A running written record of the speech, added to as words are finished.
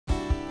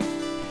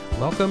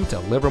Welcome to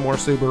Livermore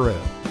Subaru,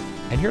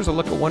 and here's a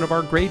look at one of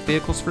our great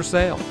vehicles for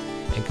sale,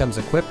 and comes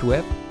equipped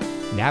with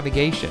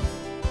navigation,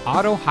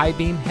 auto high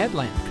beam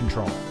headlamp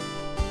control,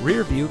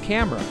 rear view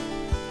camera,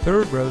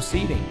 third row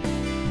seating,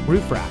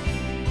 roof rack,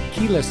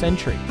 keyless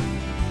entry,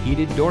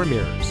 heated door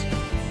mirrors,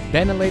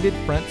 ventilated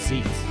front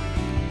seats,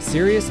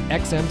 Sirius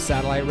XM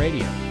satellite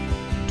radio,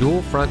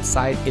 dual front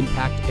side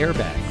impact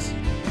airbags.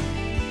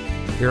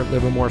 Here at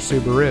Livermore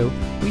Subaru,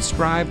 we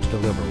strive to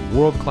deliver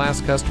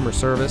world-class customer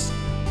service,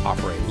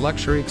 offer a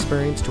luxury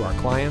experience to our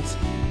clients,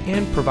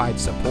 and provide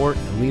support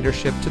and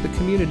leadership to the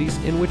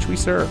communities in which we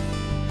serve.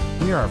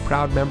 We are a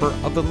proud member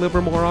of the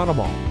Livermore Auto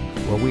Mall,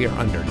 where we are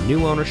under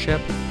new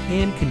ownership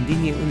and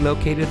conveniently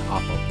located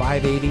off of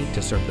 580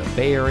 to serve the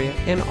Bay Area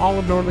and all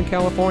of Northern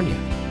California.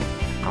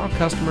 Our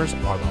customers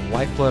are the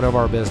lifeblood of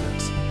our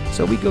business,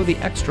 so we go the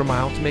extra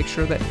mile to make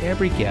sure that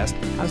every guest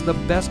has the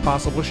best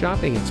possible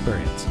shopping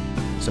experience.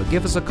 So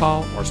give us a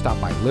call or stop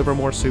by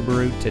Livermore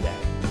Subaru today.